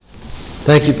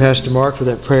Thank you, Pastor Mark, for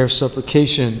that prayer of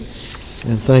supplication.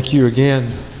 And thank you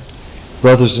again,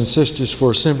 brothers and sisters, for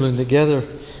assembling together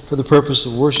for the purpose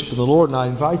of worshiping the Lord. And I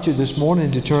invite you this morning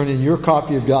to turn in your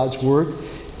copy of God's Word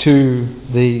to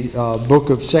the book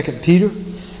of 2 Peter.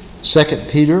 2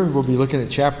 Peter, we'll be looking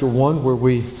at chapter 1, where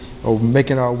we are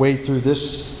making our way through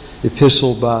this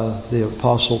epistle by the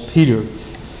Apostle Peter.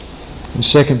 In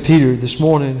 2 Peter this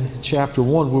morning, chapter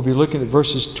 1, we'll be looking at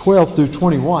verses 12 through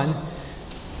 21.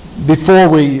 Before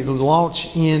we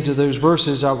launch into those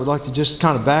verses, I would like to just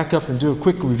kind of back up and do a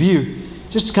quick review,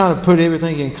 just to kind of put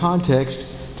everything in context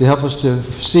to help us to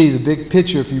see the big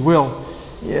picture, if you will.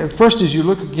 First, as you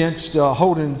look against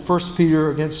holding 1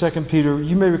 Peter against 2 Peter,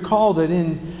 you may recall that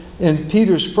in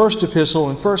Peter's first epistle,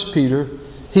 in 1 Peter,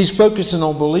 he's focusing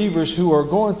on believers who are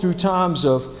going through times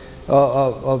of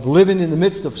living in the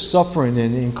midst of suffering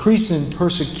and increasing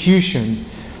persecution.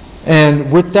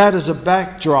 And with that as a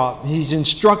backdrop, he's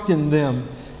instructing them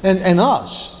and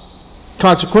us,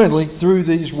 consequently, through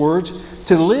these words,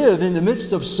 to live in the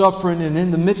midst of suffering and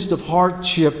in the midst of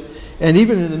hardship and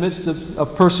even in the midst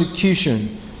of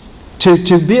persecution,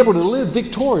 to be able to live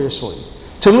victoriously,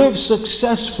 to live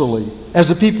successfully as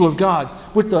a people of God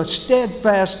with a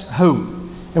steadfast hope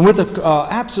and with an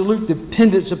absolute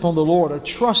dependence upon the Lord, a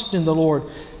trust in the Lord,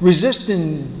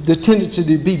 resisting the tendency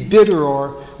to be bitter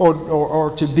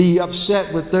or to be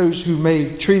upset with those who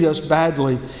may treat us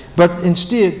badly, but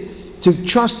instead to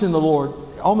trust in the Lord,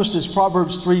 almost as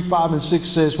Proverbs 3, 5, and 6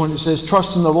 says, when it says,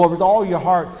 trust in the Lord with all your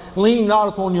heart, lean not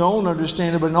upon your own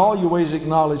understanding, but in all your ways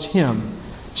acknowledge Him.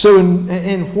 So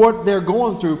in what they're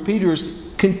going through, Peter is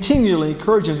continually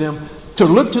encouraging them to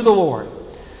look to the Lord,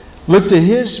 look to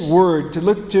His Word, to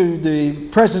look to the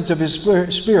presence of His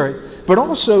Spirit. But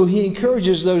also He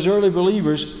encourages those early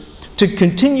believers to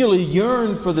continually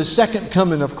yearn for the second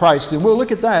coming of Christ. And we'll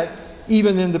look at that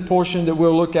even in the portion that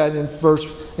we'll look at in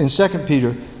 2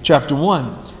 Peter chapter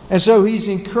 1. And so he's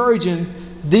encouraging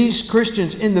these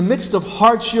Christians in the midst of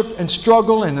hardship and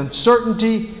struggle and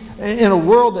uncertainty in a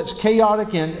world that's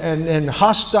chaotic and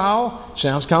hostile.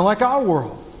 Sounds kind of like our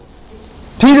world.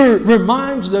 Peter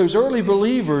reminds those early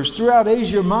believers throughout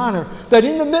Asia Minor that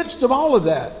in the midst of all of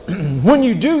that, when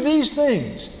you do these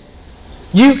things,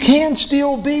 you can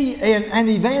still be an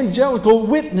evangelical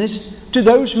witness to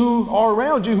those who are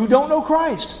around you who don't know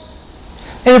Christ.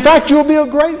 And in fact, you'll be a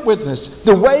great witness.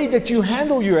 The way that you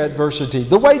handle your adversity,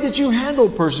 the way that you handle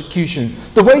persecution,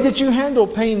 the way that you handle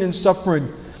pain and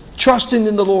suffering, trusting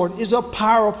in the Lord, is a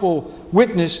powerful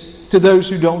witness to those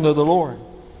who don't know the Lord.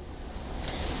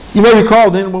 You may recall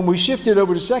then when we shifted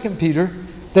over to 2 Peter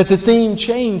that the theme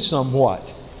changed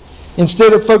somewhat.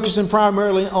 Instead of focusing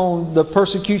primarily on the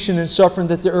persecution and suffering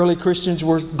that the early Christians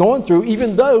were going through,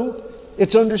 even though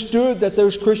it's understood that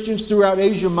those Christians throughout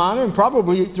Asia Minor and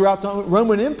probably throughout the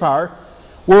Roman Empire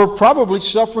were probably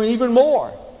suffering even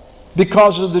more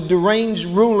because of the deranged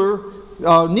ruler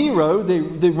Nero,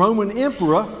 the Roman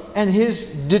emperor, and his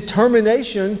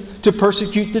determination to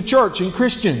persecute the church and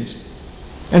Christians.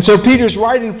 And so Peter's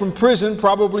writing from prison,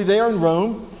 probably there in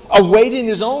Rome, awaiting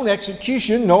his own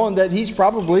execution, knowing that he's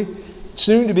probably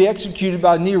soon to be executed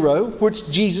by Nero, which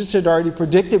Jesus had already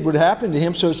predicted would happen to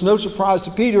him. So it's no surprise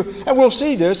to Peter. And we'll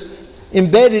see this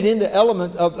embedded in the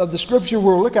element of the scripture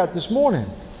we'll look at this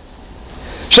morning.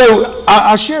 So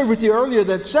I shared with you earlier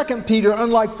that 2 Peter,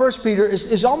 unlike 1 Peter,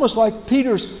 is almost like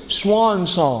Peter's swan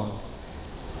song,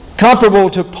 comparable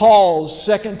to Paul's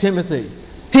 2 Timothy.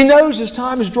 He knows his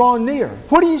time is drawing near.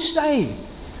 What do you say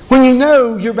when you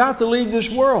know you're about to leave this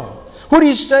world? What do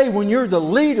you say when you're the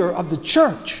leader of the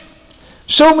church?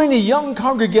 So many young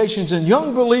congregations and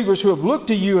young believers who have looked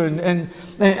to you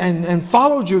and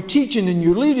followed your teaching and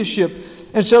your leadership.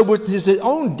 And so with his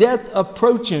own death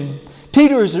approaching,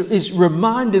 Peter is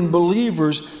reminding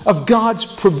believers of God's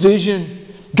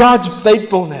provision, God's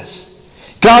faithfulness,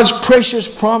 God's precious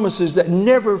promises that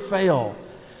never fail.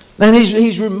 And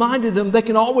he's reminded them they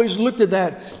can always look to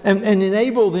that and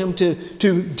enable them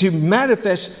to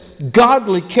manifest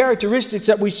godly characteristics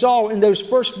that we saw in those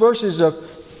first verses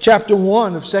of chapter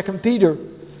 1 of 2 Peter,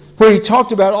 where he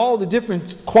talked about all the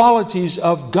different qualities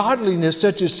of godliness,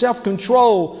 such as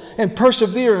self-control and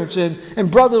perseverance and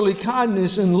brotherly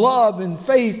kindness and love and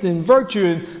faith and virtue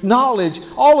and knowledge.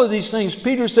 All of these things,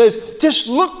 Peter says, just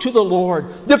look to the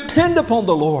Lord, depend upon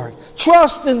the Lord,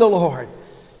 trust in the Lord.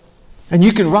 And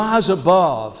you can rise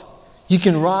above. You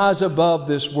can rise above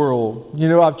this world. You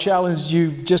know, I've challenged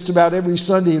you just about every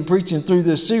Sunday in preaching through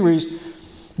this series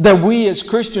that we as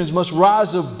Christians must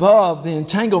rise above the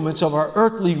entanglements of our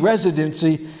earthly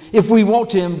residency if we want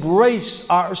to embrace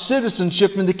our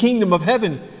citizenship in the kingdom of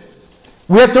heaven.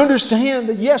 We have to understand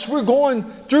that, yes, we're going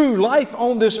through life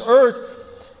on this earth.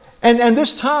 And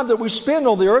this time that we spend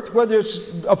on the earth, whether it's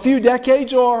a few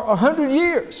decades or 100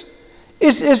 years,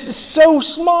 is so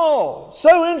small,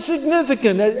 so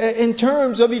insignificant in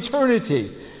terms of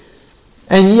eternity.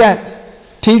 And yet,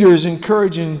 Peter is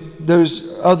encouraging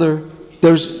those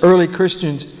early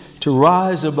Christians to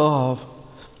rise above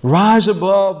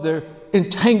their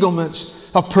entanglements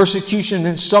of persecution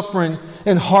and suffering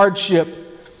and hardship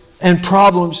and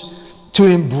problems, to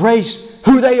embrace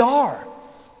who they are.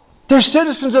 They're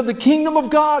citizens of the kingdom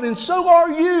of God, and so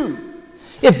are you.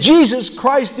 If Jesus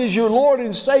Christ is your Lord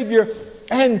and Savior,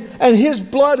 and His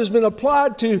blood has been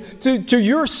applied to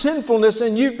your sinfulness,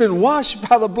 and you've been washed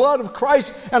by the blood of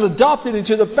Christ and adopted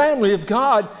into the family of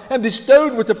God and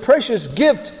bestowed with the precious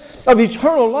gift of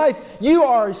eternal life, you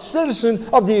are a citizen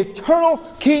of the eternal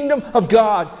kingdom of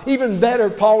God. Even better,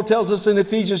 Paul tells us in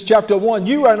Ephesians chapter 1,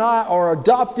 you and I are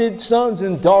adopted sons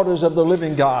and daughters of the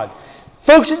living God.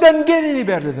 Folks, it doesn't get any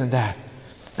better than that.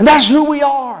 And that's who we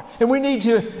are. And we need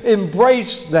to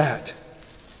embrace that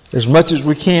as much as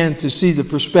we can to see the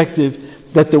perspective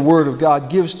that the Word of God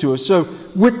gives to us. So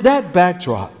with that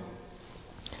backdrop,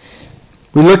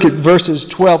 we look at verses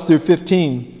 12 through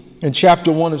 15 in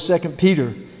chapter 1 of 2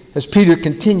 Peter as Peter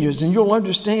continues. And you'll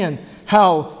understand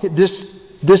how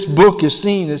this book is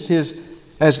seen as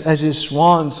his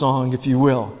swan song, if you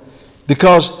will.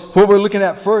 Because what we're looking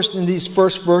at first in these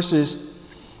first verses,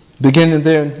 beginning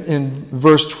there in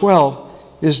verse 12,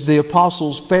 is the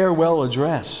apostles' farewell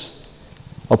address.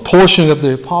 A portion of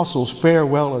the apostles'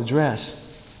 farewell address.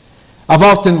 I've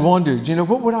often wondered,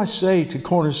 what would I say to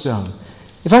Cornerstone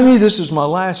if I knew this was my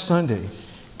last Sunday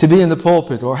to be in the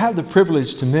pulpit or have the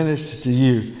privilege to minister to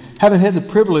you, having had the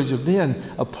privilege of being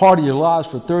a part of your lives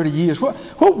for 30 years?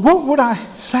 What would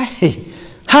I say?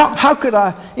 How could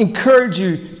I encourage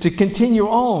you to continue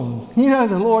on?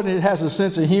 The Lord has a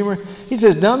sense of humor. He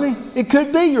says, dummy, it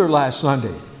could be your last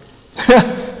Sunday.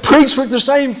 Preach with the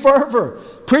same fervor.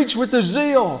 Preach with the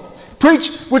zeal.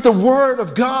 Preach with the Word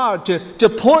of God to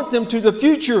point them to the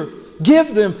future.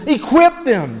 Give them, equip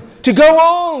them to go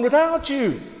on without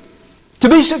you. To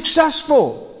be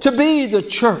successful. To be the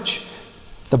church.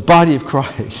 The body of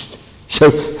Christ. So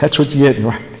that's what you're getting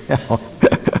right now.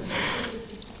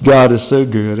 God is so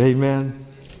good. Amen.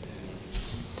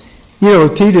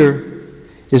 Peter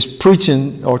is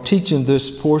preaching or teaching this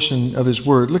portion of his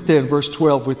word. Look there in verse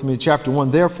 12 with me, chapter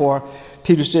 1. Therefore,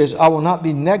 Peter says, I will not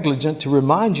be negligent to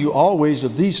remind you always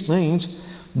of these things,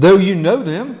 though you know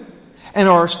them and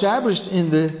are established in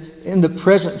the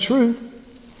present truth.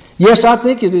 Yes, I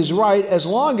think it is right as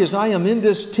long as I am in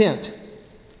this tent.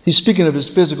 He's speaking of his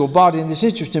physical body, and it's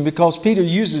interesting because Peter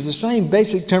uses the same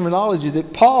basic terminology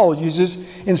that Paul uses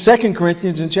in 2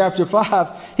 Corinthians in chapter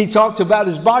 5. He talked about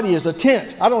his body as a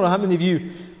tent. I don't know how many of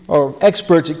you are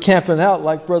experts at camping out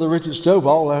like Brother Richard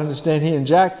Stovall. I understand he and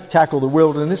Jack tackled the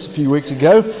wilderness a few weeks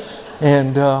ago.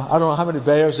 And I don't know how many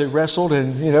bears they wrestled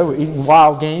and, eating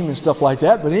wild game and stuff like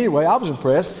that. But anyway, I was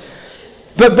impressed.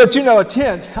 But a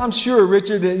tent, I'm sure,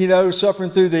 Richard,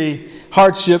 suffering through the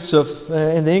hardships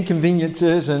and the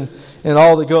inconveniences and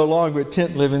all that go along with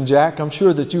tent living, Jack, I'm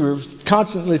sure that you were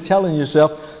constantly telling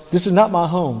yourself, this is not my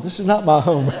home. This is not my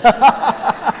home.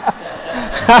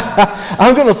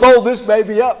 I'm going to fold this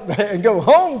baby up and go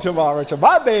home tomorrow to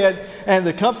my bed and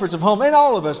the comforts of home. And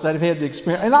all of us that have had the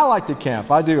experience. And I like to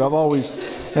camp. I do. I've always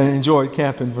enjoyed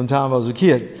camping from the time I was a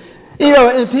kid.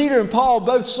 And Peter and Paul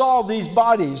both saw these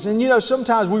bodies. And,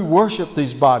 sometimes we worship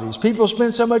these bodies. People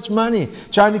spend so much money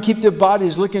trying to keep their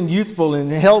bodies looking youthful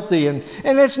and healthy. And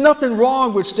there's nothing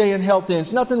wrong with staying healthy. And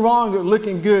it's nothing wrong with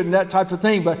looking good and that type of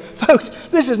thing. But, folks,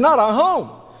 this is not our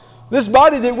home. This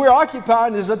body that we're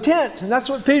occupying is a tent. And that's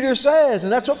what Peter says.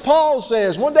 And that's what Paul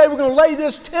says. One day we're going to lay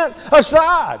this tent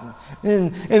aside.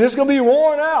 And it's going to be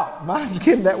worn out. Mine's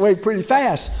getting that way pretty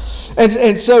fast.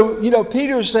 And so,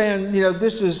 Peter's saying,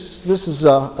 this is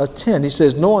a tent. He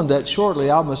says, knowing that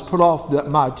shortly I must put off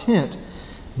my tent,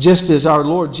 just as our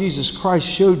Lord Jesus Christ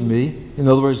showed me. In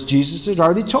other words, Jesus had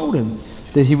already told him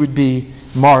that he would be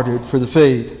martyred for the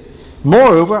faith.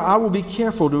 Moreover, I will be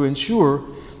careful to ensure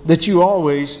that you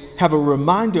always have a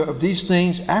reminder of these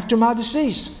things after my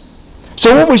decease.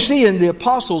 So what we see in the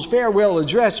apostles' farewell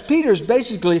address, Peter's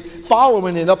basically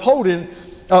following and upholding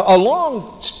a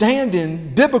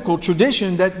long-standing biblical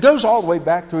tradition that goes all the way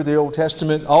back through the Old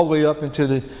Testament, all the way up into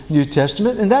the New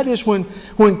Testament. And that is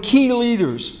when key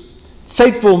leaders,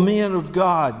 faithful men of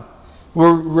God,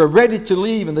 were ready to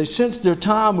leave and they sensed their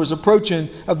time was approaching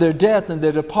of their death and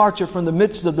their departure from the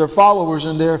midst of their followers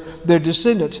and their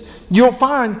descendants. You'll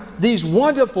find these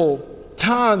wonderful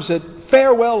times that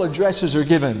farewell addresses are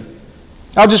given.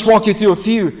 I'll just walk you through a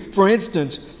few. For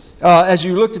instance, as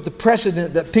you look at the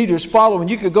precedent that Peter's following,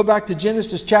 you could go back to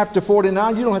Genesis chapter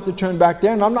 49. You don't have to turn back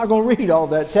there, and I'm not going to read all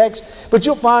that text, but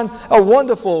you'll find a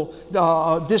wonderful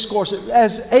discourse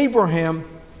as Abraham,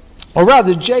 or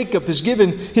rather Jacob, is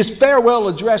given his farewell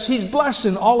address. He's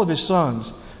blessing all of his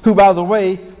sons, who, by the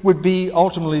way, would be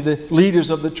ultimately the leaders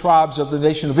of the tribes of the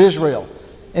nation of Israel.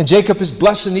 And Jacob is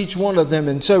blessing each one of them.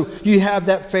 And so you have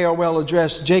that farewell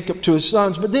address, Jacob to his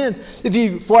sons. But then, if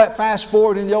you fast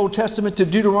forward in the Old Testament to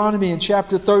Deuteronomy in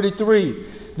chapter 33,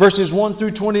 verses 1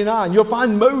 through 29, you'll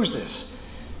find Moses.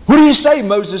 What do you say,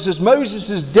 Moses? As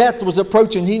Moses' death was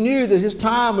approaching, he knew that his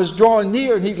time was drawing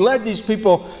near, and he led these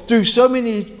people through so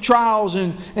many trials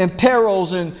and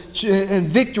perils and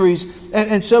victories.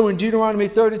 And so in Deuteronomy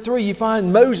 33, you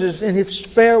find Moses in his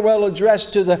farewell address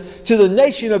to the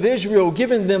nation of Israel,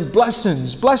 giving them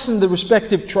blessings, blessing the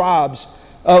respective tribes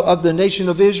of the nation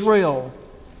of Israel.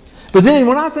 But then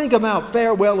when I think about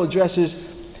farewell addresses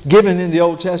given in the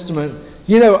Old Testament,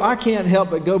 I can't help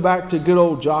but go back to good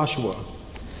old Joshua.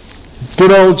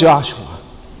 Good old Joshua.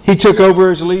 He took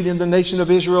over as leading the nation of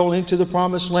Israel into the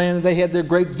promised land, and they had their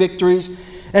great victories.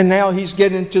 And now he's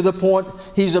getting to the point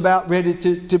he's about ready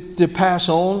to pass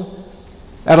on.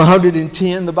 At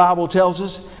 110, the Bible tells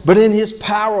us. But in his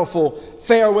powerful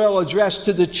farewell address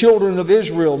to the children of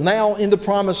Israel, now in the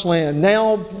promised land,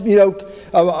 now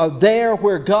there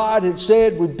where God had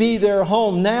said would be their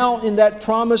home, now in that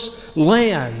promised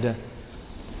land.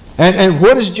 And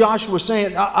what is Joshua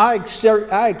saying? I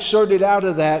excerpted out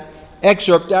of that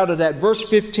verse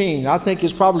 15. I think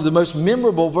is probably the most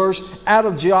memorable verse out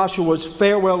of Joshua's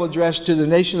farewell address to the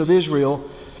nation of Israel.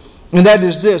 And that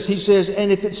is this. He says,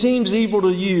 "And if it seems evil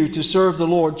to you to serve the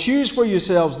Lord, choose for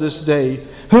yourselves this day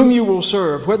whom you will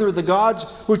serve, whether the gods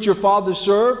which your fathers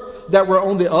served that were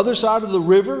on the other side of the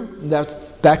river," that's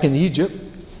back in Egypt,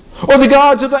 "or the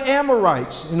gods of the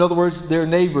Amorites," in other words, their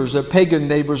neighbors, their pagan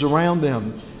neighbors around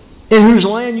them, "in whose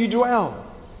land you dwell."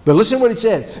 But listen to what he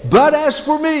said. "But as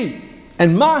for me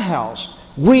and my house,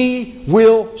 we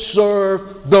will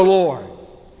serve the Lord."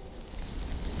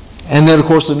 And then, of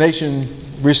course, the nation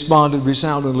responded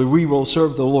resoundingly, "We will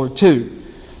serve the Lord too."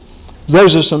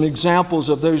 Those are some examples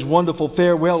of those wonderful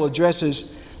farewell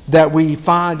addresses that we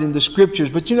find in the Scriptures.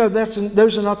 But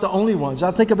those are not the only ones.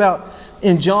 I think about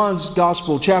in John's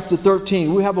Gospel, chapter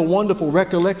 13, we have a wonderful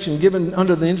recollection given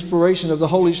under the inspiration of the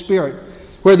Holy Spirit,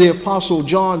 where the Apostle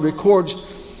John records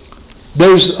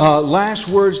those last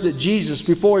words that Jesus,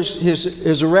 before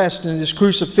his arrest and his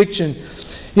crucifixion,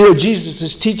 Jesus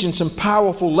is teaching some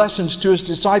powerful lessons to his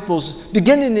disciples,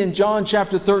 beginning in John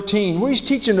chapter 13, where he's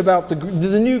teaching about the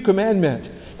new commandment,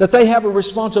 that they have a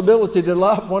responsibility to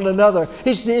love one another.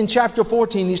 He's in chapter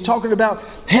 14, he's talking about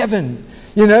heaven.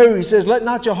 He says, "Let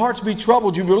not your hearts be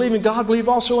troubled. You believe in God, believe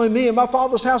also in me. In my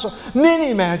Father's house are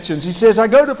many mansions." He says, "I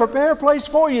go to prepare a place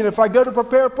for you. And if I go to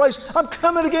prepare a place, I'm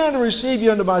coming again to receive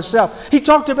you unto myself." He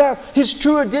talked about his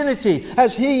true identity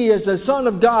as he is the Son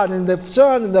of God, and the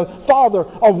Son and the Father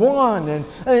are one.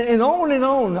 And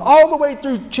on, all the way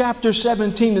through chapter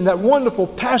 17 in that wonderful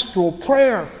pastoral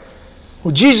prayer.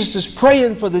 Well, Jesus is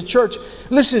praying for the church.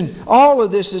 Listen, all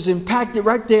of this is impacted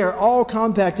right there, all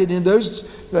compacted in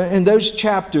those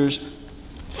chapters.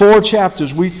 4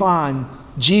 chapters, we find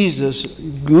Jesus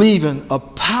leaving a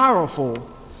powerful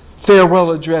farewell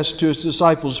address to his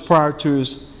disciples prior to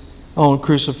his own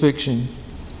crucifixion.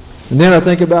 And then I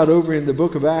think about over in the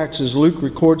book of Acts, as Luke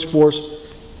records for us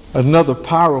another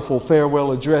powerful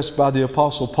farewell address by the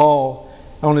Apostle Paul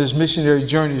on his missionary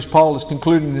journey. As Paul is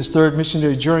concluding his 3rd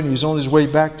missionary journey, he's on his way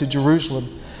back to Jerusalem.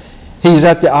 He's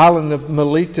at the island of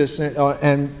Miletus, or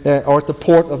at the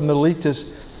port of Miletus,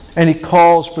 and he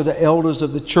calls for the elders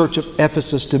of the church of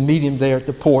Ephesus to meet him there at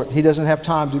the port. He doesn't have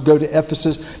time to go to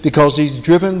Ephesus because he's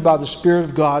driven by the Spirit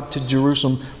of God to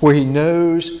Jerusalem, where he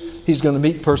knows he's going to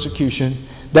meet persecution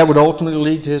that would ultimately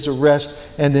lead to his arrest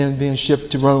and then being shipped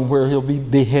to Rome, where he'll be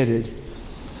beheaded.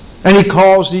 And he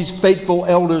calls these faithful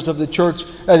elders of the church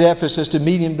at Ephesus to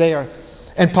meet him there.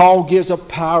 And Paul gives a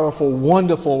powerful,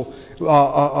 wonderful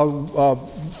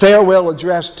farewell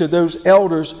address to those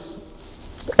elders.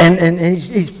 And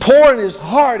he's pouring his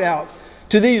heart out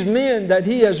to these men that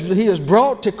he has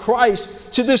brought to Christ,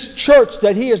 to this church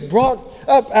that he has brought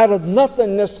up out of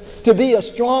nothingness to be a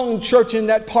strong church in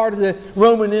that part of the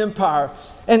Roman Empire.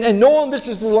 And knowing this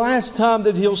is the last time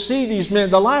that he'll see these men,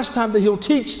 the last time that he'll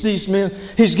teach these men,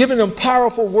 he's giving them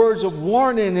powerful words of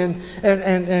warning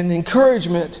and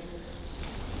encouragement.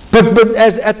 But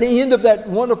as at the end of that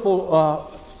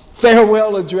wonderful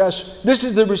farewell address. This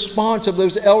is the response of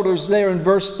those elders there in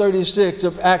verse 36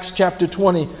 of Acts chapter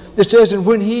 20. It says, and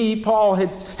when Paul,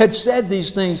 had said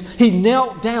these things, he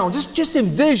knelt down. Just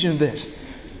envision this.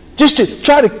 Just to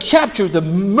try to capture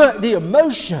the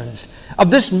emotions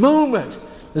of this moment.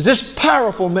 As this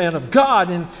powerful man of God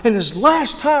in his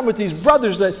last time with these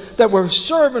brothers that were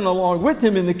serving along with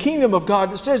him in the kingdom of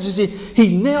God, it says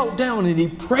he knelt down and he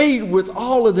prayed with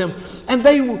all of them. And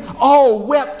they all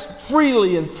wept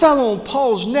freely and fell on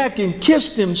Paul's neck and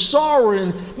kissed him,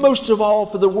 sorrowing most of all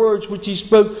for the words which he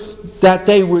spoke, that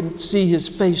they would see his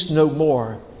face no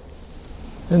more.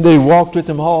 And they walked with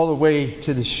him all the way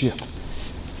to the ship.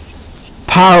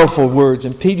 Powerful words.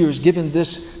 And Peter is given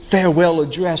this farewell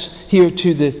address here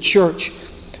to the church,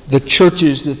 the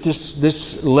churches that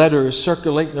this letter is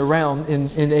circulating around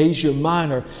in Asia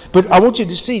Minor. But I want you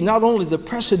to see not only the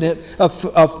precedent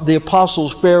of the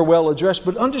apostles' farewell address,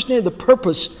 but understand the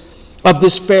purpose of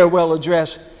this farewell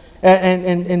address.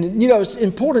 And you know, it's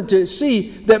important to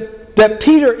see that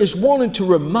Peter is wanting to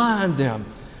remind them.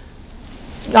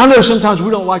 I know sometimes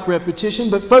we don't like repetition,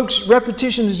 but folks,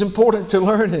 repetition is important to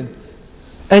learning.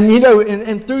 And you know,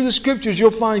 and through the Scriptures, you'll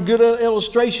find good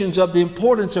illustrations of the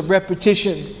importance of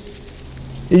repetition.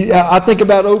 I think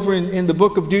about over in the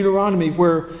book of Deuteronomy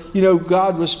where, you know,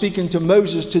 God was speaking to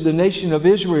Moses, to the nation of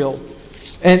Israel.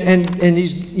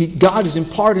 And God is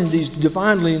imparting these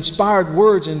divinely inspired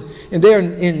words. And there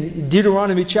in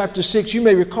Deuteronomy chapter 6, you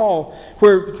may recall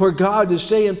where God is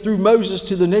saying through Moses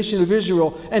to the nation of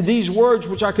Israel, and these words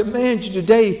which I command you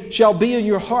today shall be in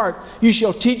your heart. You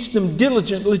shall teach them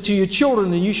diligently to your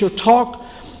children, and you shall talk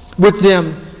with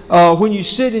them when you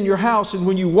sit in your house, and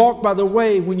when you walk by the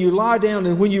way, when you lie down,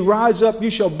 and when you rise up, you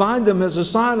shall bind them as a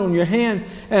sign on your hand,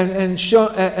 and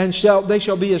they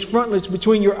shall be as frontlets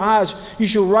between your eyes. You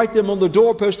shall write them on the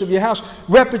doorpost of your house.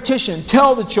 Repetition.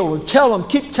 Tell the children. Tell them.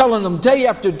 Keep telling them day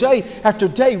after day after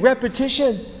day.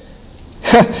 Repetition.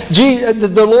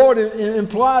 The Lord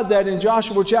implied that in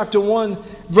Joshua chapter 1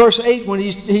 verse 8 when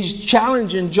he's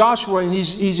challenging Joshua and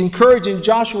he's encouraging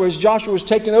Joshua as Joshua is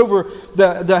taking over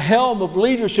the helm of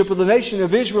leadership of the nation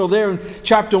of Israel there in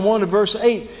chapter 1 of verse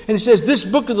 8. And he says, this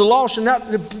book of the law shall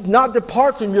not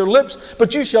depart from your lips,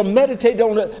 but you shall meditate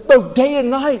on it both day and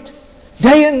night,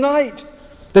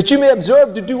 that you may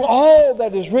observe to do all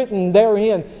that is written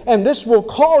therein. And this will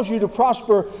cause you to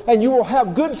prosper, and you will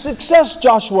have good success,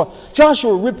 Joshua.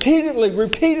 Joshua, repeatedly,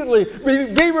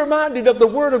 be reminded of the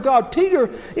Word of God. Peter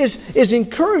is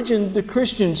encouraging the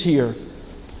Christians here.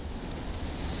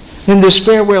 In this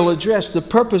farewell address, the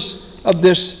purpose of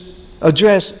this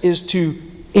address is to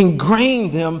ingrain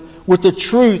them with the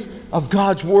truth of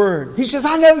God's Word. He says,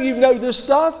 I know you know this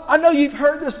stuff. I know you've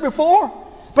heard this before.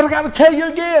 But I got to tell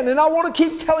you again, and I want to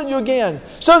keep telling you again,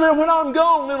 so that when I'm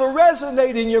gone, it'll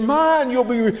resonate in your mind. You'll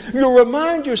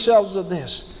remind yourselves of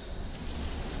this.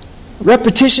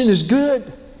 Repetition is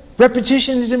good.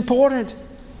 Repetition is important.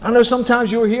 I know sometimes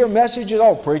you'll hear messages.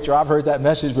 Oh, preacher, I've heard that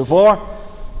message before.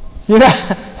 You know,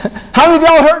 how many of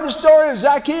y'all heard the story of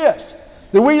Zacchaeus,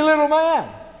 the wee little man?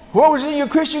 What was in your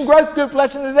Christian growth group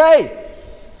lesson today?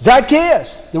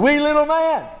 Zacchaeus, the wee little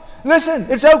man. Listen,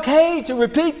 it's okay to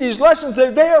repeat these lessons.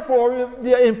 They're there for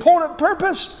the important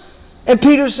purpose. And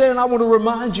Peter's saying, I want to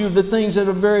remind you of the things that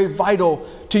are very vital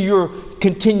to your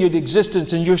continued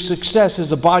existence and your success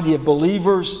as a body of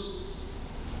believers.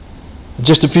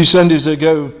 Just a few Sundays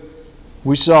ago,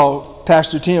 we saw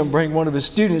Pastor Tim bring one of his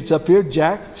students up here,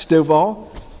 Jack Stovall.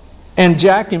 And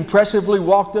Jack impressively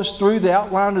walked us through the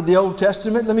outline of the Old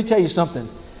Testament. Let me tell you something.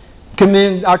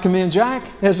 I commend Jack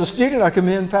as a student. I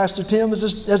commend Pastor Tim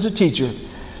as a teacher.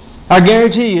 I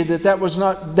guarantee you that was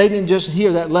not, they didn't just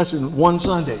hear that lesson one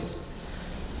Sunday.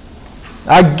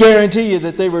 I guarantee you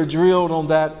that they were drilled on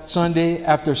that Sunday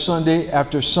after Sunday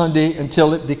after Sunday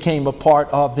until it became a part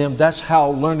of them. That's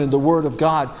how learning the Word of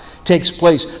God takes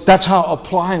place. That's how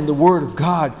applying the Word of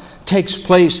God takes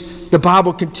place. The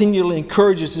Bible continually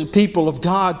encourages the people of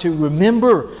God to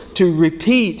remember, to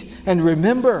repeat and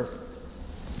remember.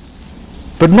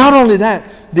 But not only that,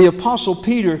 the Apostle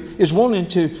Peter is wanting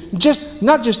to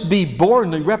not just be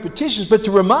boringly repetitious, but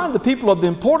to remind the people of the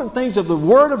important things of the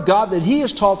Word of God that he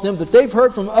has taught them, that they've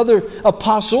heard from other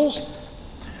apostles,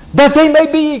 that they may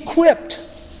be equipped,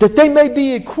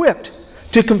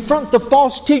 to confront the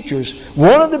false teachers.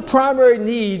 One of the primary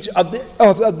needs of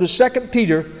the second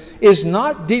Peter is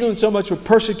not dealing so much with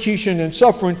persecution and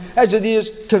suffering as it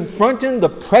is confronting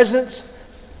the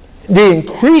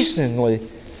increasingly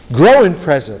growing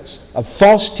presence of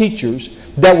false teachers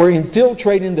that were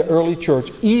infiltrating the early church,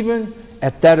 even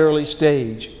at that early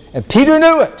stage. And Peter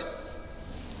knew it.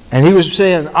 And he was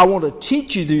saying, I want to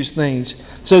teach you these things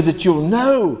so that you'll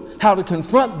know how to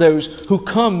confront those who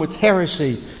come with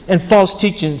heresy and false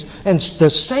teachings. And the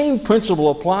same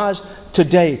principle applies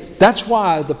today. That's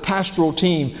why the pastoral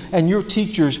team and your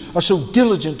teachers are so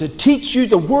diligent to teach you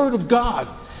the Word of God.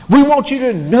 We want you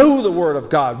to know the Word of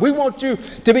God. We want you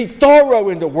to be thorough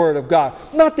in the Word of God.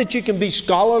 Not that you can be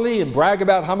scholarly and brag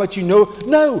about how much you know.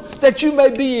 No, that you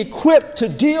may be equipped to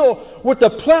deal with the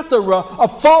plethora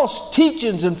of false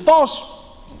teachings and false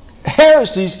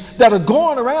heresies that are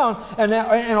going around and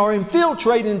are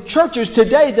infiltrating churches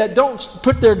today that don't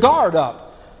put their guard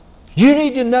up. You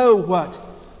need to know what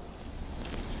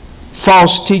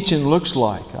false teaching looks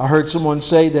like. I heard someone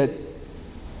say that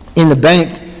in the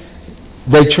bank,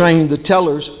 they train the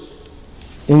tellers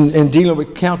in dealing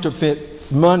with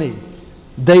counterfeit money.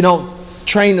 They don't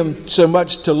train them so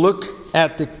much to look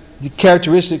at the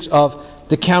characteristics of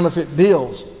the counterfeit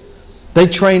bills. They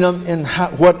train them in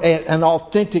what an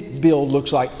authentic bill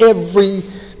looks like. Every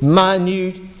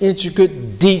minute,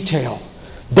 intricate detail.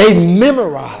 They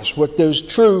memorize what those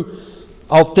true,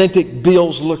 authentic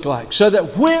bills look like. So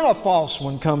that when a false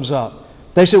one comes up,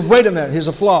 they say, wait a minute, here's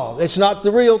a flaw. It's not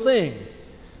the real thing.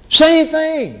 Same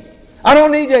thing. I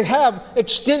don't need to have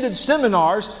extended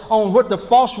seminars on what the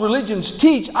false religions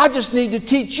teach. I just need to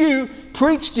teach you,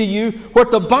 preach to you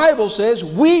what the Bible says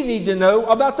we need to know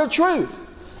about the truth.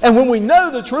 And when we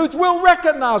know the truth, we'll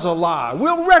recognize a lie.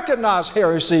 We'll recognize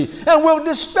heresy. And we'll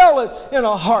dispel it in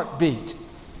a heartbeat.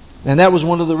 And that was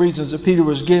one of the reasons that Peter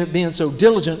was being so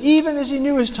diligent, even as he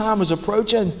knew his time was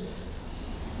approaching.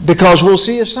 Because we'll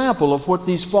see a sample of what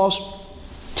these false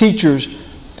teachers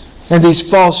and these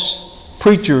false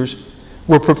preachers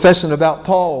were professing about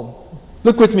Paul.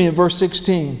 Look with me in verse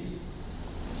 16.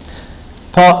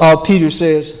 Peter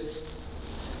says,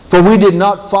 for we did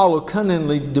not follow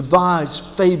cunningly devised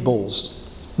fables.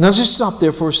 Now just stop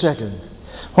there for a second.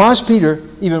 Why is Peter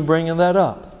even bringing that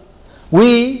up?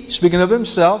 We, speaking of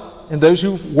himself and those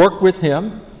who worked with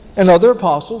him and other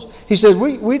apostles, he says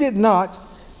we did not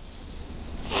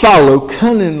follow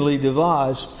cunningly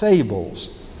devised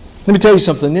fables. Let me tell you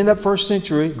something. In that first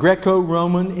century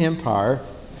Greco-Roman Empire,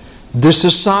 the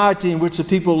society in which the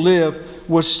people lived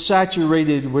was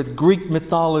saturated with Greek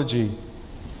mythology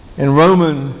and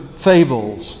Roman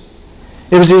fables.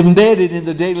 It was embedded in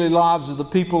the daily lives of the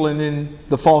people and in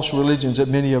the false religions that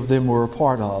many of them were a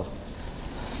part of.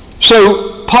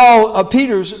 So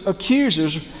Peter's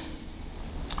accusers,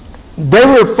 they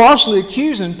were falsely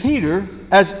accusing Peter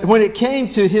as when it came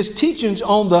to his teachings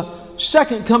on the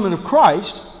second coming of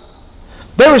Christ.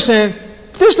 They were saying,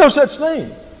 there's no such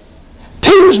thing.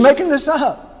 Peter's making this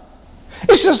up.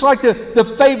 It's just like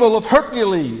the fable of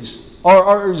Hercules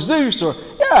or Zeus or,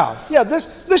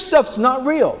 this stuff's not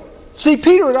real. See,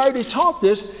 Peter had already taught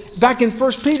this back in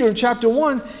 1 Peter in chapter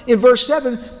 1. In verse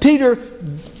 7, Peter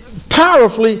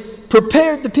powerfully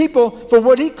prepared the people for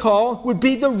what he called would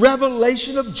be the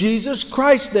revelation of Jesus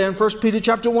Christ there in 1 Peter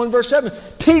chapter 1 verse 7.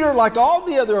 Peter, like all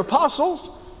the other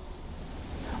apostles,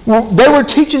 they were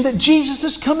teaching that Jesus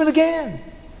is coming again.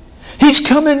 He's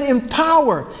coming in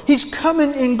power. He's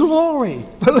coming in glory.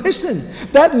 But listen,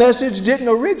 that message didn't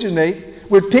originate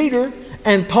with Peter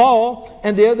and Paul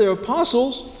and the other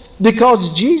apostles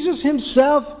because Jesus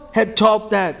himself had taught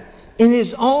that in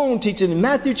his own teaching. In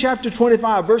Matthew chapter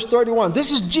 25, verse 31,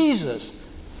 this is Jesus.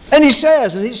 And he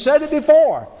says, and he said it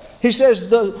before, he says,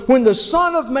 when the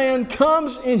Son of Man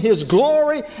comes in his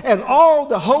glory and all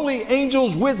the holy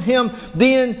angels with him,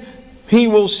 then he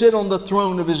will sit on the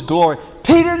throne of his glory.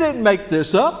 Peter didn't make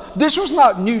this up. This was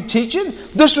not new teaching.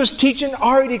 This was teaching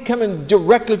already coming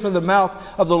directly from the mouth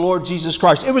of the Lord Jesus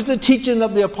Christ. It was the teaching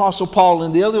of the Apostle Paul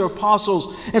and the other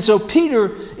apostles. And so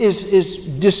Peter is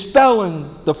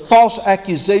dispelling the false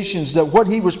accusations that what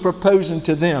he was proposing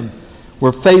to them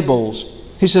were fables.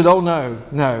 He said, oh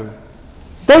no.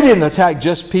 They didn't attack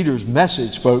just Peter's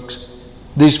message, folks.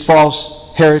 These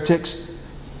false heretics.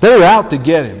 They were out to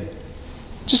get him.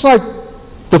 Just like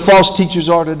the false teachers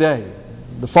are today.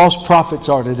 The false prophets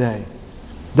are today.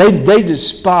 They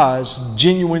despise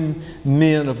genuine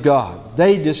men of God.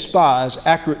 They despise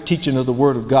accurate teaching of the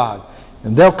Word of God.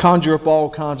 And they'll conjure up all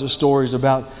kinds of stories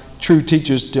about true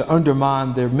teachers to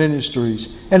undermine their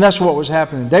ministries. And that's what was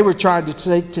happening. They were trying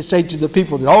to say to the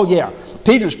people that, oh yeah,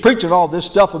 Peter's preaching all this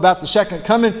stuff about the second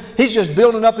coming. He's just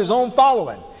building up his own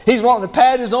following. He's wanting to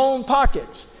pad his own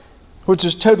pockets, which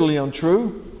is totally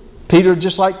untrue. Peter,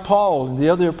 just like Paul and the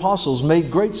other apostles,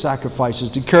 made great sacrifices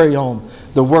to carry on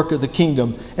the work of the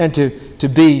kingdom and to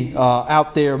be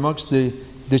out there amongst the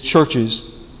churches.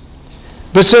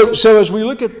 But so as we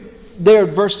look at there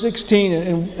at verse 16,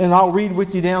 and I'll read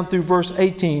with you down through verse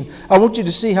 18. I want you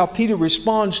to see how Peter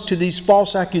responds to these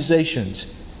false accusations.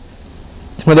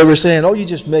 When they were saying, oh, you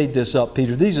just made this up,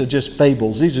 Peter. These are just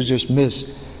fables. These are just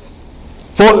myths.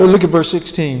 Look at verse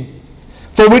 16.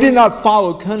 For we did not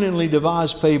follow cunningly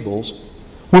devised fables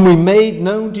when we made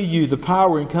known to you the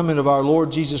power and coming of our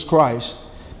Lord Jesus Christ,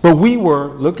 but we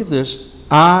were, look at this,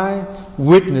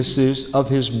 eyewitnesses of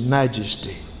His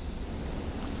majesty.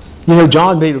 You know,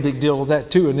 John made a big deal of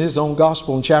that too in his own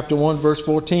gospel in chapter 1, verse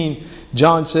 14.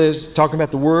 John says, talking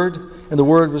about the Word, and the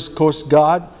Word was, of course,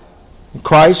 God,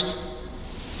 Christ.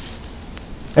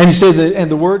 And he said,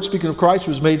 and the Word, speaking of Christ,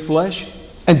 was made flesh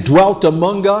and dwelt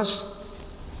among us.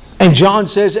 And John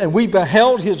says, and we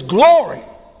beheld His glory,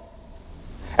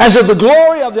 as of the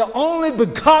glory of the only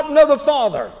begotten of the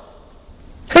Father.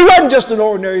 He wasn't just an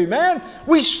ordinary man.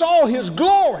 We saw His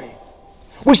glory.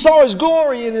 We saw His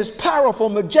glory in His powerful,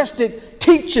 majestic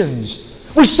teachings.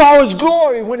 We saw His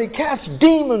glory when He cast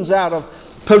demons out of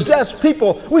possessed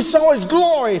people. We saw His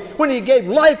glory when He gave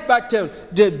life back to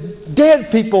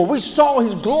dead people. We saw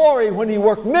His glory when He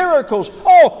worked miracles.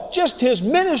 Oh, just His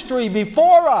ministry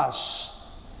before us.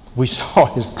 We saw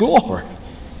His glory.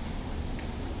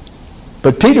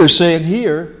 But Peter's saying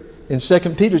here in 2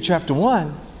 Peter chapter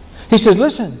 1, he says,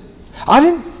 listen,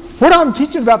 what I'm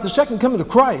teaching about the second coming of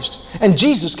Christ and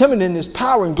Jesus coming in His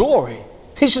power and glory.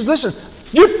 He says, listen,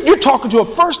 you're talking to a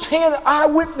first-hand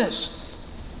eyewitness.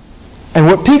 And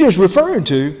what Peter's referring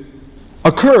to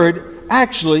occurred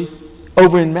actually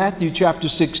over in Matthew chapter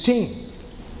 16.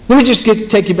 Let me just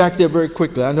take you back there very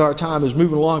quickly. I know our time is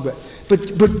moving along,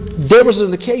 but there was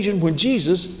an occasion when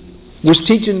Jesus was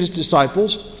teaching His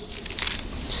disciples.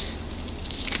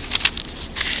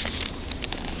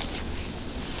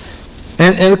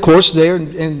 And of course, there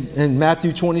in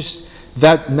Matthew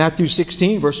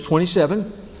 16, verse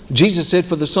 27, Jesus said,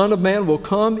 for the Son of Man will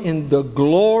come in the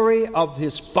glory of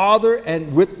His Father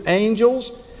and with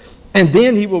angels, and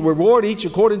then He will reward each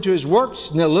according to his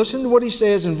works. Now listen to what He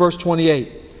says in verse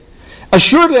 28.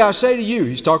 Assuredly I say to you,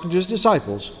 He's talking to His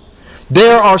disciples,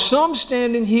 there are some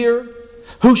standing here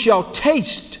who shall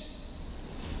taste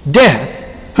death,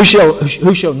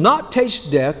 who shall not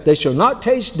taste death, they shall not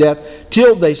taste death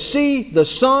till they see the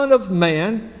Son of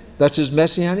Man, that's His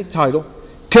messianic title,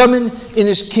 coming in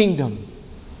His kingdom.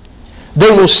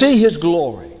 They will see His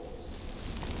glory.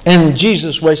 And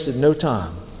Jesus wasted no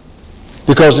time.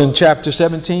 Because in chapter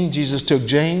 17, Jesus took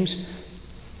James,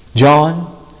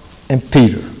 John, and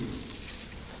Peter.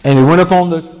 And He went up on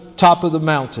the top of the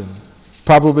mountain,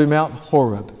 probably Mount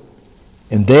Horeb.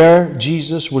 And there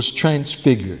Jesus was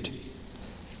transfigured.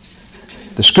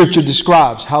 The Scripture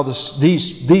describes how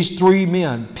these three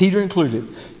men, Peter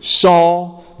included,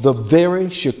 saw the very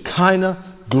Shekinah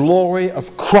glory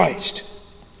of Christ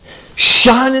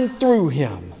shining through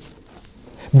him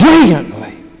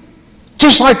brilliantly.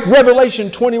 Just like Revelation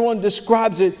 21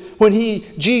 describes it when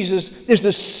Jesus is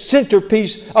the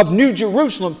centerpiece of New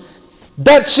Jerusalem.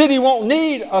 That city won't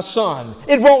need a sun.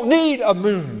 It won't need a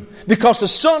moon. Because the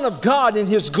Son of God in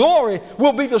His glory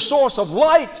will be the source of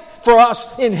light for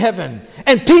us in heaven.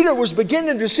 And Peter was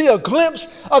beginning to see a glimpse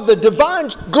of the divine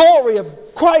glory of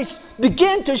Christ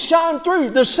begin to shine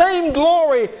through. The same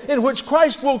glory in which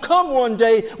Christ will come one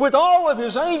day with all of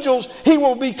His angels. He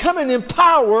will be coming in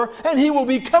power and He will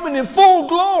be coming in full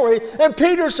glory. And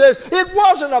Peter says, it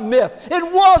wasn't a myth.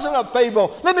 It wasn't a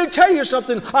fable. Let me tell you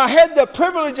something. I had the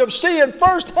privilege of seeing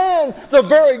firsthand the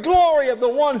very glory of the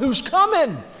one who's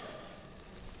coming.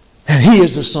 And He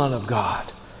is the Son of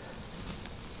God.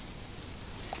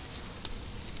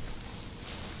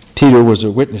 Peter was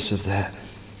a witness of that.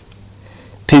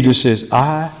 Peter says,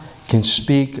 I can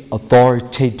speak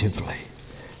authoritatively.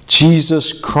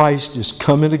 Jesus Christ is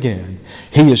coming again.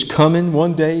 He is coming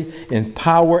one day in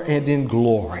power and in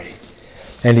glory.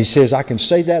 And he says, I can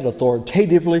say that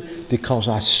authoritatively because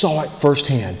I saw it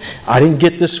firsthand. I didn't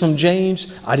get this from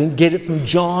James. I didn't get it from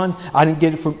John. I didn't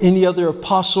get it from any other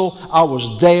apostle. I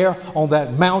was there on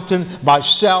that mountain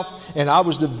myself. And I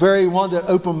was the very one that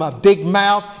opened my big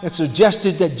mouth and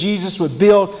suggested that Jesus would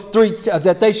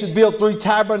that they should build three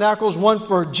tabernacles, one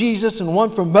for Jesus and one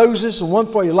for Moses and one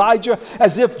for Elijah,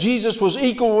 as if Jesus was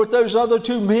equal with those other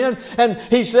two men. And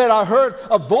he said, I heard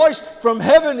a voice from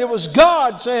heaven. It was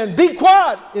God saying, be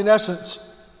quiet, in essence.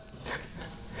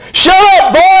 Shut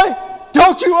up, boy!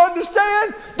 Don't you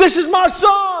understand? This is my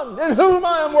Son, in whom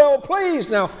I am well pleased.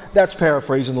 Now, that's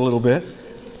paraphrasing a little bit.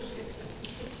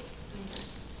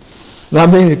 Not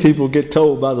many people get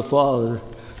told by the Father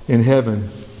in heaven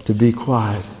to be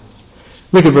quiet.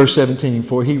 Look at verse 17.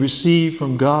 For He received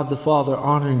from God the Father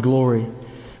honor and glory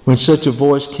when such a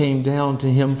voice came down to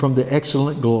him from the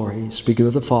excellent glory, speaking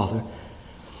of the Father,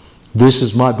 "This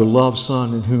is my beloved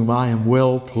Son in whom I am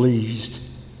well pleased."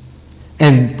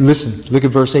 And listen, look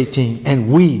at verse 18. And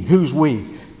we, who's we?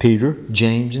 Peter,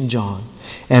 James, and John.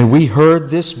 "And we heard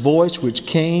this voice which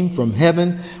came from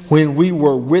heaven when we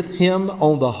were with him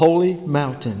on the holy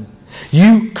mountain."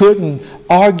 You couldn't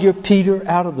argue Peter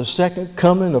out of the second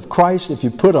coming of Christ if you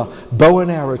put a bow and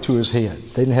arrow to his head.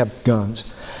 They didn't have guns.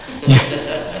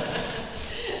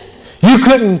 You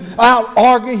couldn't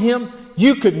out-argue him.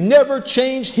 You could never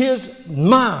change his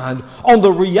mind on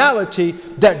the reality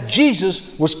that Jesus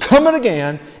was coming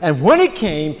again. And when he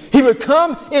came, he would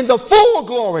come in the full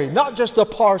glory, not just the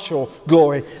partial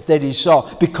glory that he saw.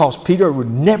 Because Peter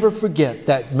would never forget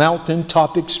that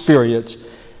mountaintop experience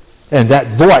and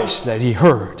that voice that he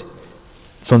heard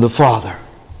from the Father.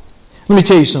 Let me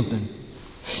tell you something.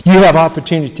 You have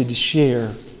opportunity to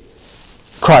share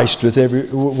Christ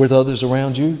with others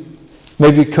around you.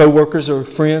 Maybe co-workers or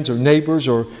friends or neighbors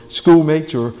or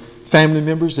schoolmates or family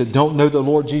members that don't know the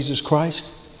Lord Jesus Christ.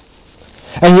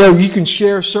 And you can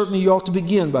share, certainly you ought to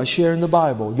begin by sharing the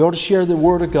Bible. You ought to share the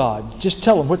Word of God. Just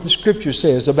tell them what the Scripture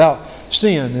says about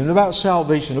sin and about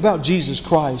salvation, about Jesus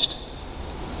Christ.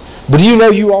 But do you know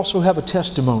you also have a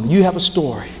testimony? You have a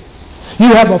story.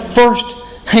 You have a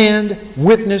first-hand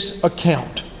witness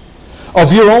account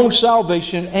of your own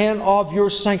salvation and of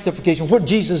your sanctification. What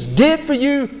Jesus did for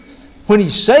you when he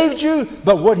saved you,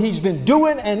 but what he's been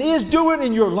doing and is doing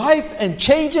in your life and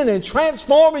changing and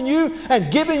transforming you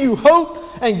and giving you hope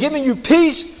and giving you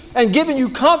peace and giving you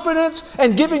confidence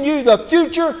and giving you the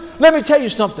future. Let me tell you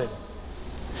something.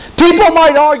 People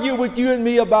might argue with you and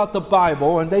me about the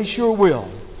Bible, and they sure will.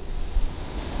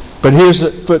 But here's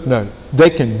a footnote.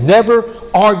 They can never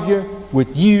argue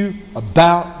with you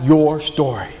about your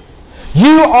story.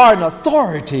 You are an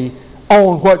authority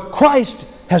on what Christ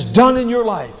has done in your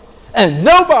life. And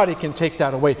nobody can take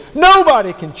that away.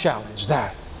 Nobody can challenge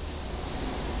that.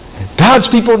 And God's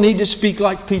people need to speak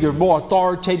like Peter, more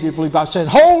authoritatively by saying,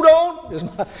 "Hold on,"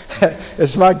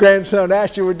 as my grandson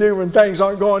Asher would do when things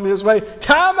aren't going his way.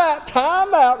 Time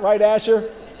out, right, Asher?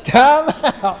 Time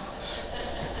out.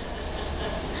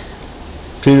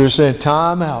 Peter said,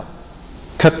 "Time out.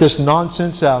 Cut this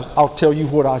nonsense out. I'll tell you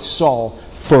what I saw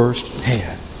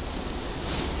firsthand."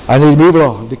 I need to move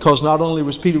on, because not only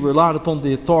was Peter relying upon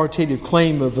the authoritative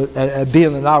claim of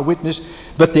being an eyewitness,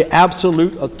 but the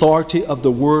absolute authority of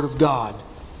the Word of God.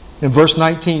 In verse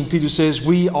 19, Peter says,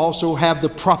 "We also have the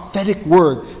prophetic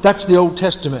word." That's the Old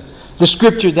Testament, the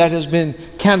Scripture that has been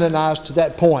canonized to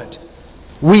that point.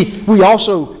 We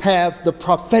also have the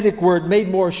prophetic word made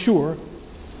more sure,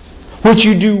 which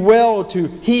you do well to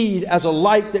heed as a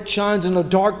light that shines in a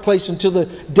dark place until the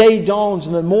day dawns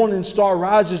and the morning star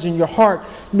rises in your heart,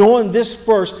 knowing this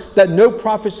first, that no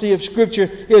prophecy of Scripture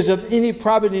is of any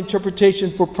private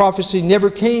interpretation, for prophecy never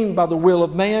came by the will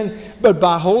of man, but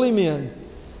by holy men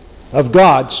of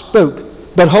God spoke.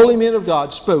 But holy men of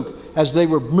God spoke as they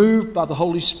were moved by the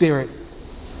Holy Spirit.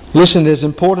 Listen, as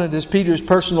important as Peter's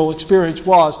personal experience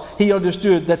was, he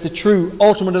understood that the true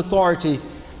ultimate authority,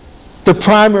 the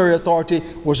primary authority,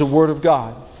 was the Word of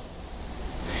God.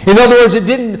 In other words,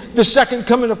 the second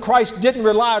coming of Christ didn't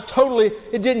rely totally,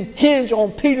 it didn't hinge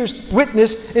on Peter's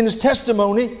witness in his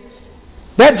testimony.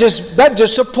 That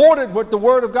just supported what the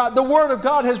Word of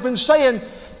God has been saying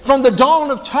from the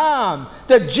dawn of time,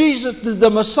 that Jesus,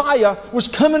 the Messiah, was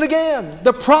coming again.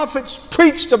 The prophets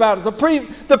preached about it.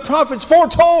 The prophets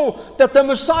foretold that the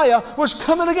Messiah was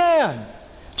coming again.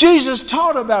 Jesus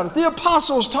taught about it. The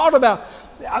apostles taught about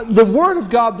it. The Word of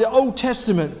God, the Old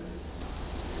Testament,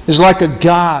 is like a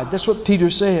guide. That's what Peter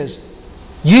says.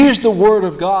 Use the Word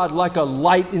of God like a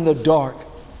light in the dark.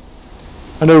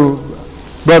 I know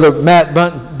Brother Matt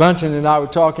Bunton and I were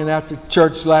talking after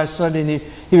church last Sunday, and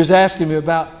he was asking me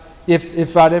about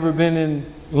if I'd ever been in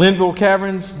Linville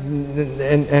Caverns,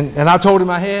 and I told him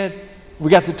I had. We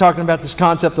got to talking about this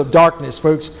concept of darkness,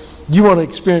 folks. You want to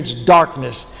experience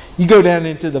darkness, you go down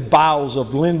into the bowels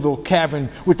of Linville Cavern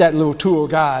with that little tour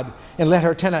guide and let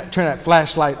her turn that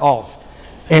flashlight off.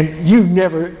 And you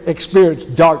never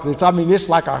experienced darkness. I mean, it's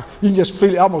like you can just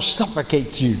feel it almost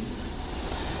suffocates you.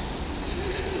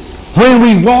 When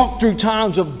we walk through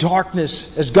times of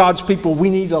darkness as God's people, we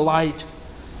need a light.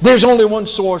 There's only one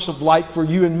source of light for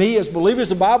you and me as believers.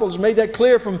 The Bible has made that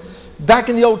clear from back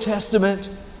in the Old Testament.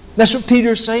 That's what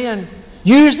Peter's saying.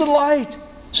 Use the light.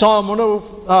 Psalm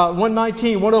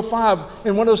 119, 105,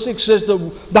 and 106 says,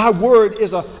 "Thy word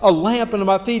is a lamp unto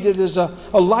my feet. It is a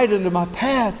light unto my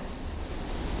path."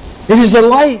 It is a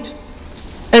light.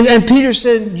 And Peter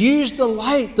said, use the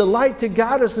light to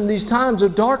guide us in these times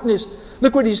of darkness.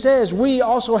 Look what he says. We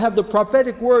also have the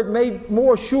prophetic word made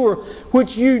more sure,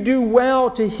 which you do well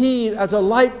to heed as a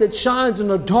light that shines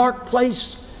in a dark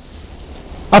place.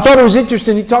 I thought it was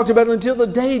interesting. He talked about it until the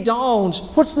day dawns.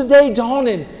 What's the day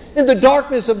dawning? In the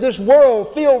darkness of this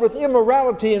world filled with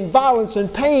immorality and violence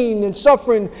and pain and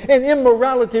suffering and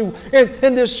immorality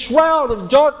and this shroud of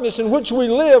darkness in which we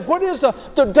live. What is the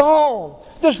dawn?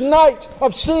 This night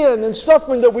of sin and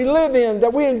suffering that we live in,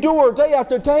 that we endure day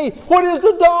after day. What is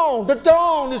the dawn? The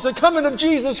dawn is the coming of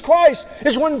Jesus Christ.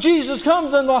 It's when Jesus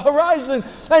comes on the horizon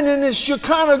and in His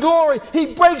Shekinah glory, He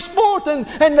breaks forth and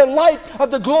the light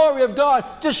of the glory of God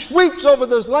just sweeps over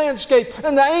this landscape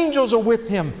and the angels are with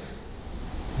Him.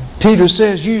 Peter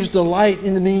says, use the light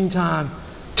in the meantime.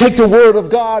 Take the Word of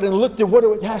God and look at what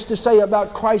it has to say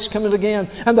about Christ coming again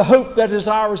and the hope that is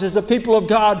ours as the people of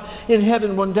God in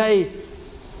heaven one day.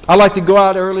 I like to go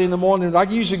out early in the morning. I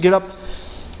usually get up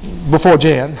before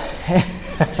Jan.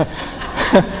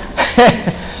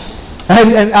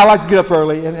 and I like to get up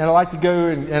early. And I like to go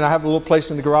and I have a little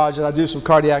place in the garage and I do some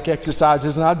cardiac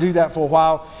exercises. And I do that for a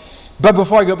while. But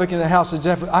before I go back in the house,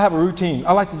 I have a routine.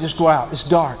 I like to just go out. It's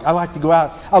dark. I like to go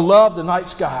out. I love the night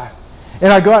sky.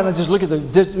 And I go out and I just look at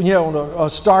on a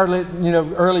starlit,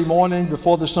 early morning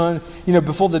before the sun,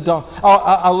 before the dawn.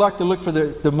 I like to look for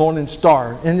the morning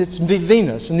star. And it's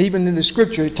Venus. And even in the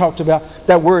scripture, it talks about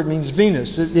that word means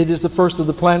Venus. It is the first of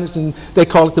the planets and they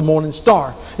call it the morning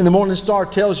star. And the morning star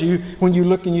tells you, when you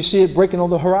look and you see it breaking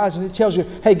on the horizon, it tells you,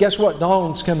 hey, guess what?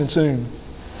 Dawn's coming soon.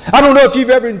 I don't know if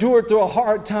you've ever endured through a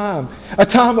hard time, a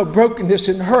time of brokenness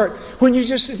and hurt, when you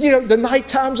just, the night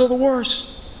times are the worst.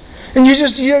 And it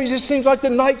just seems like the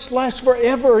nights last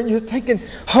forever. And you're thinking,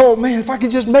 oh man, if I could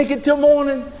just make it till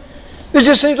morning. It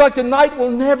just seems like the night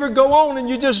will never go on and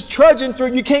you're just trudging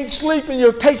through. You can't sleep and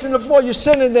you're pacing the floor. You're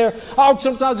sitting there. I'll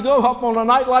sometimes go up on a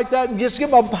night like that and just get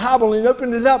my Bible and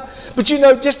open it up. But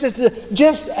just as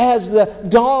the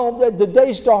dawn, the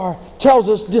day star tells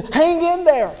us, hang in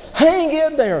there. Hang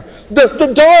in there.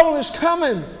 The dawn is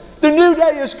coming. The new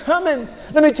day is coming.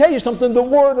 Let me tell you something. The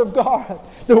Word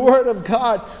of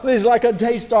God is like a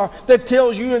day star that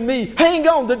tells you and me, hang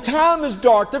on, the time is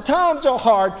dark. The times are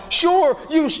hard. Sure,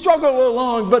 you struggle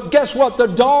along, but guess what? The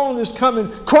dawn is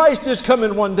coming. Christ is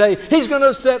coming one day. He's going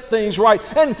to set things right.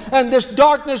 And this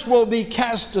darkness will be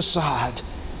cast aside.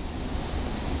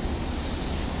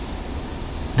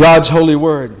 God's holy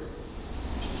Word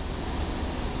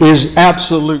is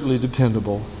absolutely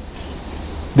dependable,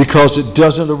 because it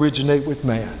doesn't originate with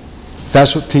man.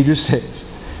 That's what Peter says.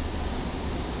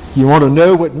 You want to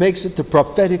know what makes it the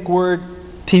prophetic word?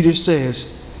 Peter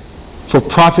says, for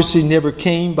prophecy never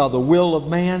came by the will of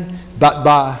man, but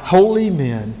by holy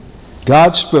men.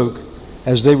 God spoke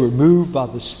as they were moved by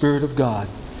the Spirit of God.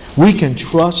 We can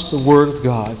trust the Word of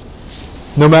God.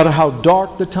 No matter how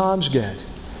dark the times get,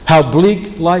 how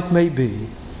bleak life may be,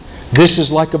 this is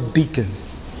like a beacon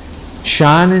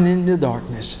shining in the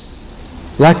darkness,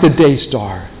 like the day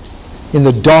star in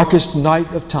the darkest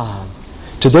night of time.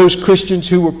 To those Christians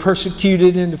who were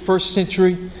persecuted in the first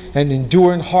century and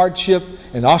enduring hardship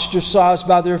and ostracized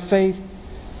by their faith,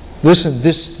 listen,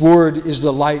 this word is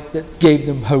the light that gave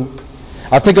them hope.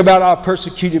 I think about our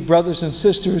persecuted brothers and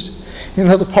sisters in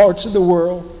other parts of the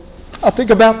world. I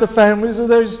think about the families of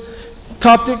those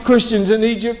Coptic Christians in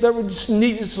Egypt that were just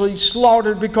needlessly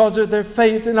slaughtered because of their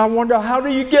faith. And I wonder, how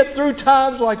do you get through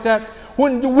times like that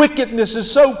when the wickedness is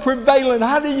so prevalent?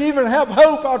 How do you even have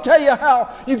hope? I'll tell you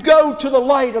how. You go to the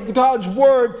light of God's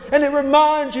Word, and it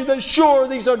reminds you that sure,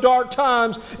 these are dark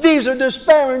times. These are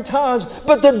despairing times,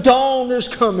 but the dawn is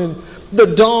coming. The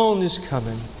dawn is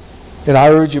coming. And I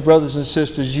urge you, brothers and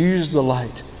sisters, use the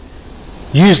light.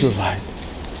 Use the light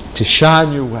to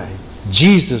shine your way.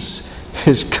 Jesus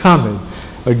is coming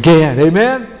again.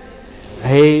 Amen?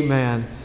 Amen.